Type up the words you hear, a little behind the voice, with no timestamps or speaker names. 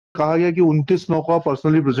कहा गया कि 29/9 को आप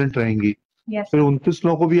पर्सनली प्रेजेंट रहेंगी, Yes. फिर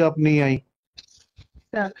 29/9 को भी आप नहीं आई।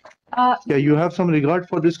 Sir. क्या you have some regard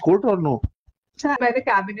for this court or no? Sir, by the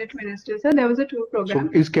cabinet minister, sir, there was a tour program.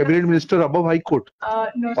 So is cabinet minister above high court?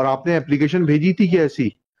 No. और आपने application भेजी थी क्या ऐसी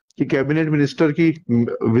कि कैबिनेट मिनिस्टर की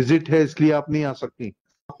visit है इसलिए आप नहीं आ सकती?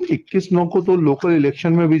 21/9 को तो लोकल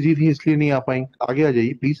इलेक्शन में बिजी थी इसलिए नहीं आ पाई। आगे आ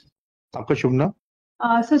जाइए प्लीज। आपका शुभ नाम?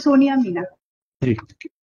 सर सोनिया मीना जी।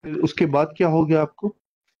 फिर उसके बाद क्या हो गया आपको?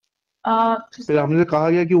 फिर हमने कहा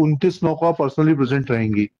गया कि 29/9 को आप पर्सनली प्रेजेंट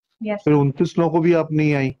रहेंगी। Yes. फिर 29/9 को भी आप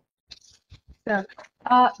नहीं आई। Sir.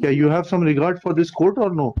 क्या you have some regard for this court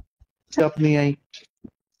और नो? आप नहीं आई।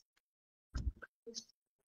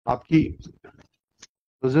 आपकी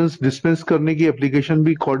प्रेजेंस डिस्पेंस करने की एप्लीकेशन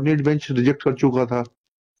भी कोऑर्डिनेट बेंच रिजेक्ट कर चुका था।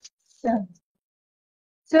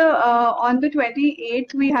 Sir, on the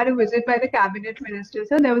 28th, we had a visit by the cabinet minister.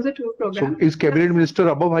 Sir, there was a tour program. So is cabinet minister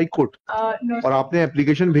above high court? No. और आपने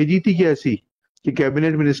application भेजी थी क्या ऐसी कि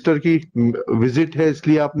कैबिनेट मिनिस्टर की विजिट है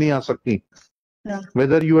इसलिए आप नहीं आ सकती?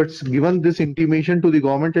 Whether you had given this intimation to the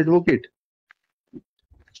government advocate?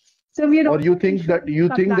 So we or you think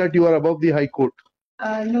that you are above the high court?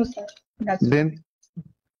 No, sir. That's Then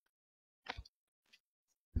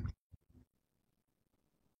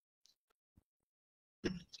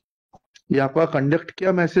ये आपका कंडक्ट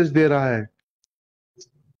क्या मैसेज दे रहा है?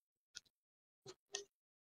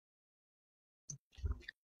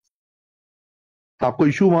 आपको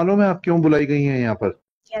इशू मालूम है आप क्यों बुलाई गई हैं यहाँ पर?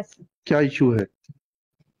 Yes. क्या इशू है?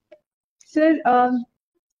 सर,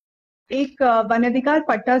 एक वन अधिकार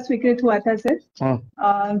पट्टा स्वीकृत हुआ था सर।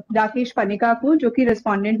 राकेश पनिका को, जो कि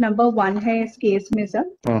रेस्पोंडेंट नंबर 1 है इस केस में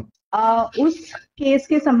सर। उस केस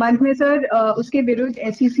के संबंध में सर उसके विरुद्ध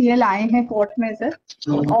SECL आए हैं कोर्ट में सर,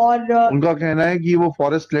 और उनका कहना है कि वो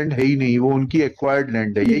फॉरेस्ट लैंड है ही नहीं, वो उनकी एक्वायर्ड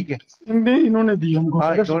लैंड है। यही क्या इन्होंने दी हमको?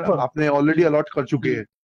 आपने ऑलरेडी अलॉट कर चुके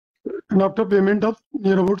हैं after payment of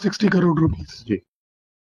near about 60 crore rupees. जी।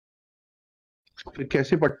 फिर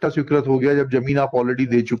कैसे पट्टा स्वीकृत हो गया जब जमीन आप ऑलरेडी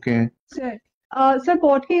दे चुके हैं? सर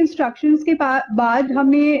कोर्ट के इंस्ट्रक्शंस के बाद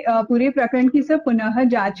हमने पूरे प्रकरण की सर पुनः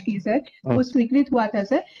जांच की सर। वो स्वीकृत हुआ था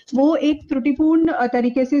सर, वो एक त्रुटिपूर्ण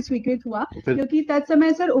तरीके से स्वीकृत हुआ, क्योंकि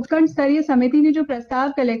तत्समय सर उपखंड स्तरीय समिति ने जो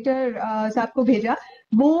प्रस्ताव कलेक्टर साहब को भेजा,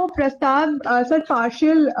 वो प्रस्ताव सर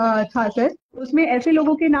पार्शियल था सर, उसमें ऐसे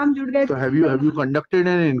लोगों के नाम जुड़ गए। So have you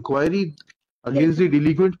conducted an inquiry against the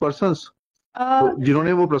delinquent persons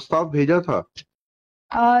जिन्होंने वो प्रस्ताव भेजा था?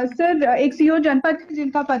 सर एक CO जनपद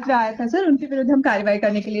जिनका पत्र आया था सर, उनके विरुद्ध हम कार्रवाई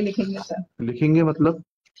करने के लिए लिखेंगे सर। लिखेंगे मतलब?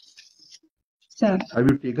 Sir Have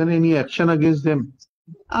you taken any action against them?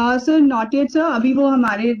 Sir not yet sir, अभी वो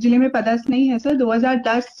हमारे जिले में पदस्थ नहीं है सर।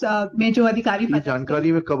 2010 में जो अधिकारी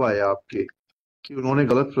जानकारी में कब आया आपके कि उन्होंने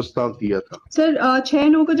गलत प्रस्ताव दिया था? सर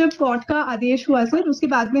 6/9 को जब कोर्ट का आदेश हुआ सर, उसके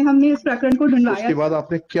बाद में हमने इस प्रकरण को ढूंढवाया। उसके बाद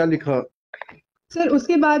आपने क्या लिखा? सर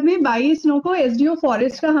उसके बाद में 22/9 को SDO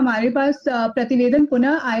फॉरेस्ट का हमारे पास प्रतिवेदन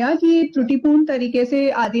पुनः आया कि त्रुटिपूर्ण तरीके से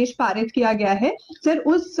आदेश पारित किया गया है सर।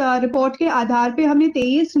 उस रिपोर्ट के आधार पे हमने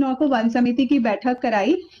 23/9 को वन समिति की बैठक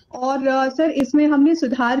कराई, और सर इसमें हमने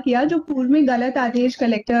सुधार किया जो पूर्व में गलत आदेश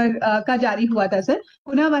कलेक्टर का जारी हुआ था सर।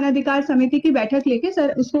 पुनः वन अधिकार समिति की बैठक लेके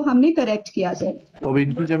सर उसको हमने करेक्ट किया सर। तो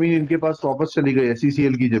इनकी जमीन इनके पास वापस चली गई,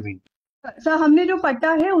 SECL की जमीन? सर हमने जो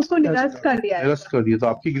पट्टा है उसको निरस्त कर दिया है। निरस्त कर दिया, तो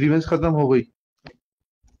आपकी ग्रीवेंस खत्म हो गई।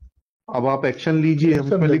 अब आप एक्शन लीजिए, हम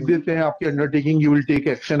इसमें लिख देते हैं आपकी undertaking, you will take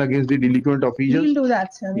action against the delinquent officials. We'll do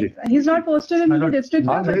that, sir. He's not posted in the district.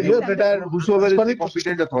 Whosoever is the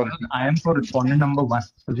competent authority. I am for respondent number 1.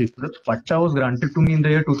 The patta was granted to me in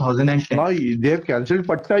the year 2010. Now they have cancelled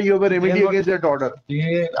patta. You have a remedy against that order.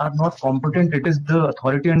 They are not competent. It is the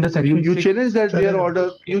authority under section. You challenge that their order.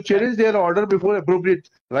 You challenge their order before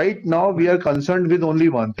appropriate. Right now we are concerned with only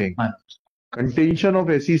one thing. Contention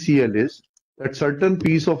of SECL is that certain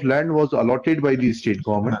piece of land was allotted by the state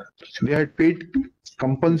government. They had paid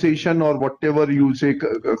compensation or whatever you say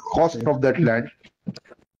cost of that land.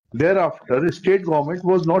 Thereafter, the state government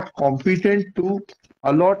was not competent to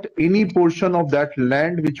allot any portion of that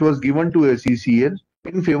land which was given to SECL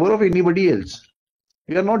in favor of anybody else.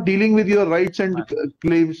 We are not dealing with your rights and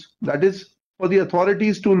claims. That is for the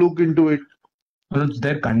authorities to look into it.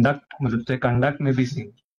 Their conduct may be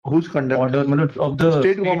seen. Whose conduct? Order of the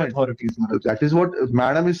state government authorities. That is what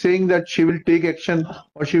Madam is saying, that she will take action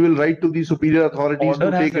or she will write to the superior authorities order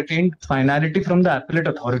to take has attained finality from the appellate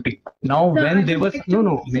authority. Now, when they were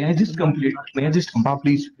may I just complete?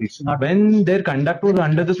 Please. When their conduct was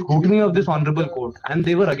under the scrutiny of this honorable court, and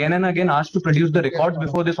they were again and again asked to produce the records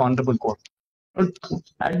before this honorable court,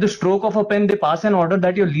 at the stroke of a pen, they pass an order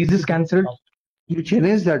that your lease is cancelled. You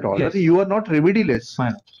challenge that order. Yes. You are not remediless.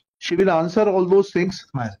 She will answer all those things.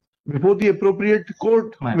 before the appropriate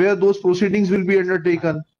court Right. where those proceedings will be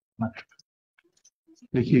undertaken.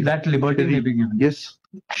 देखिए, That liberty may be given. Yes,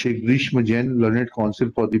 Shri Grishma Jain, learned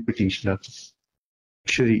counsel for the petitioner.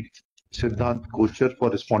 Shri Siddhant Kochar for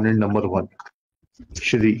respondent number 1.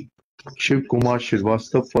 Shri Shiv Kumar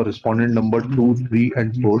Srivastava for respondent number 2, 3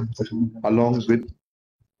 and 4, along with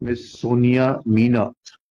Ms. Sonia Meena,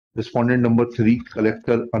 respondent number 3,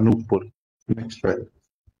 Collector Anuppur. Next file.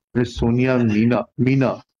 Ms. Sonia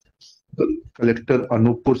Meena, Collector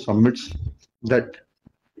Anuppur submits that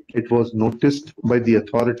it was noticed by the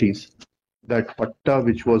authorities that patta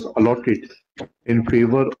which was allotted in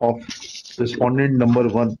favor of respondent number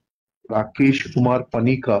 1, Rakesh Kumar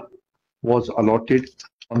Panika, was allotted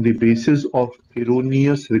on the basis of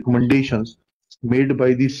erroneous recommendations made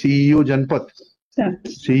by the CEO Janpat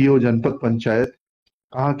Panchayat.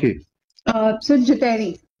 कहाँ के? Sir,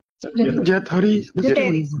 Jateri. Jaithari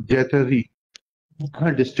Jethari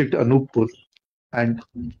district Anuppur, and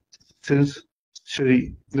since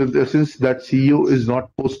that CEO is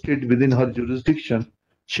not posted within her jurisdiction,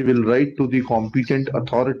 she will write to the competent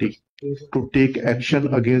authority to take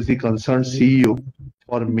action against the concerned CEO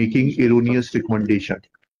for making erroneous recommendation.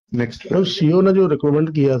 Next. तो CO ने जो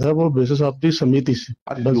recommend किया था वो basis of the समिति से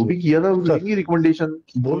अरे जो भी किया था वो सर, लेंगे रिकमेंडेशन,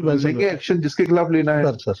 बोल वैसे लेंगे एक्शन जिसके खिलाफ लेना है.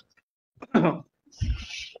 Sir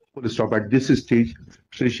Full stop. At this stage,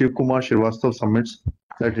 Shri Shiv Kumar Srivastava submits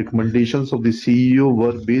that recommendations of the CEO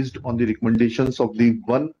were based on the recommendations of the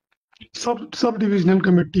one sub divisional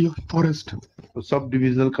committee of forest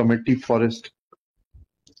sub-divisional committee forest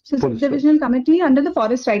So, Full Subdivisional Committee under the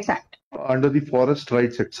Forest Rights Act. under the Forest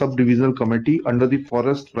Rights Act, sub-divisional committee under the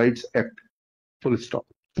Forest Rights Act. Full stop.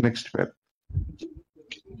 Next pair.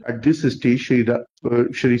 At this stage, Shri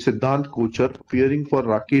Siddhant Kochar, appearing for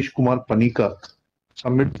Rakesh Kumar Panika,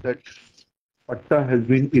 submits that patta has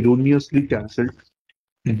been erroneously cancelled,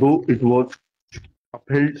 though it was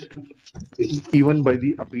upheld even by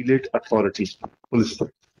the appellate authority. Full stop.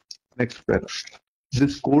 Next pair.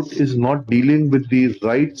 This court is not dealing with the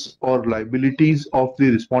rights or liabilities of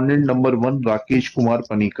the respondent number 1, Rakesh Kumar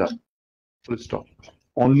Panika. Full stop.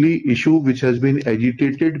 Only issue which has been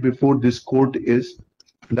agitated before this court is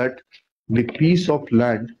that the piece of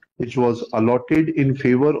land which was allotted in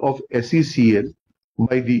favor of SECL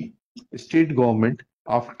by the state government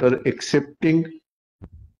after accepting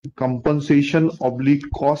compensation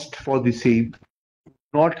 / cost for the same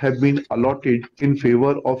not have been allotted in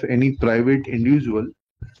favor of any private individual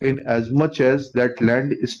in as much as that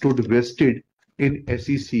land stood vested in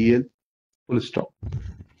SECL. Full stop.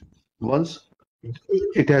 Once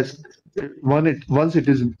it is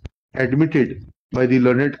admitted by the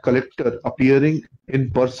learned collector appearing in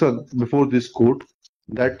person before this court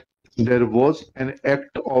that there was an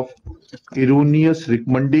act of erroneous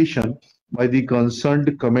recommendation by the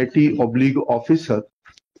concerned committee / officer,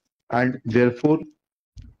 and therefore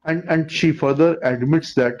and she further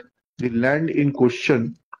admits that the land in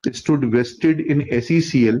question stood vested in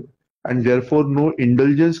SECL and therefore no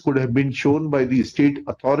indulgence could have been shown by the state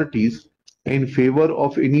authorities in favor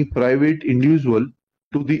of any private individual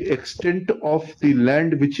to the extent of the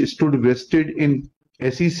land which stood vested in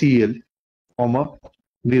SECL,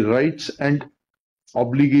 the rights and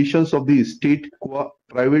obligations of the state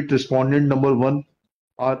private respondent number 1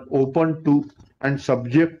 are open to and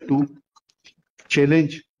subject to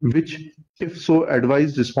challenge, which if so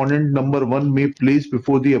advised respondent number 1 may place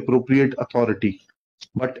before the appropriate authority.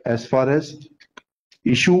 But as far as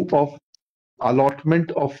issue of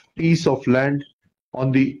allotment of piece of land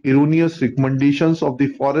on the erroneous recommendations of the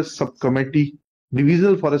forest subcommittee,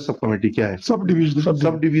 divisional forest subcommittee क्या है?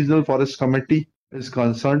 Sub-divisional forest committee is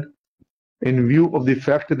concerned, in view of the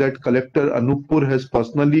fact that Collector Anuppur has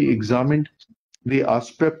personally examined the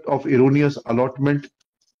aspect of erroneous allotment,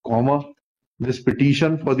 this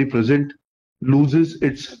petition for the present loses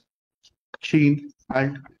its sheen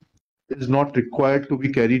and is not required to be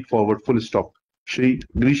carried forward. Full stop. Shri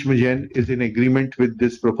Grishma Jain is in agreement with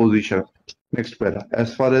this proposition. Next para.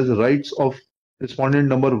 As far as rights of respondent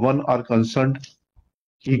number 1 are concerned,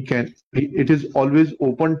 it is always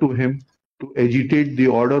open to him to agitate the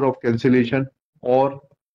order of cancellation or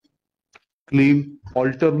claim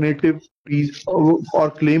alternative piece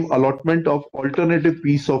or claim allotment of alternative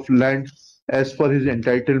piece of land as per his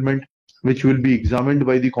entitlement, which will be examined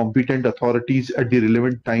by the competent authorities at the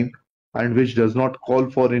relevant time and which does not call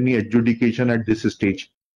for any adjudication at this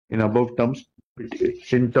stage. In above terms,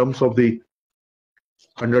 in terms of the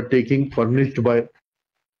undertaking furnished by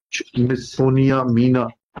Ms. Sonia Meena,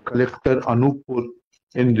 Collector Anuppur,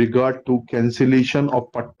 in regard to cancellation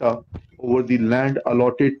of patta over the land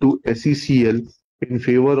allotted to SECL in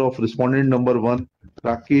favor of respondent number 1,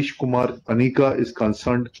 Rakesh Kumar Anika is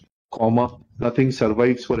concerned, comma, nothing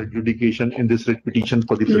survives for adjudication in this writ petition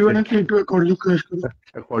for the P1 and present. P2 according to question.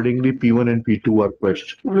 Accordingly, P1 and P2 are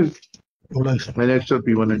questioned. What is थोड़ा Manage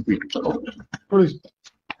P1 and P2. what is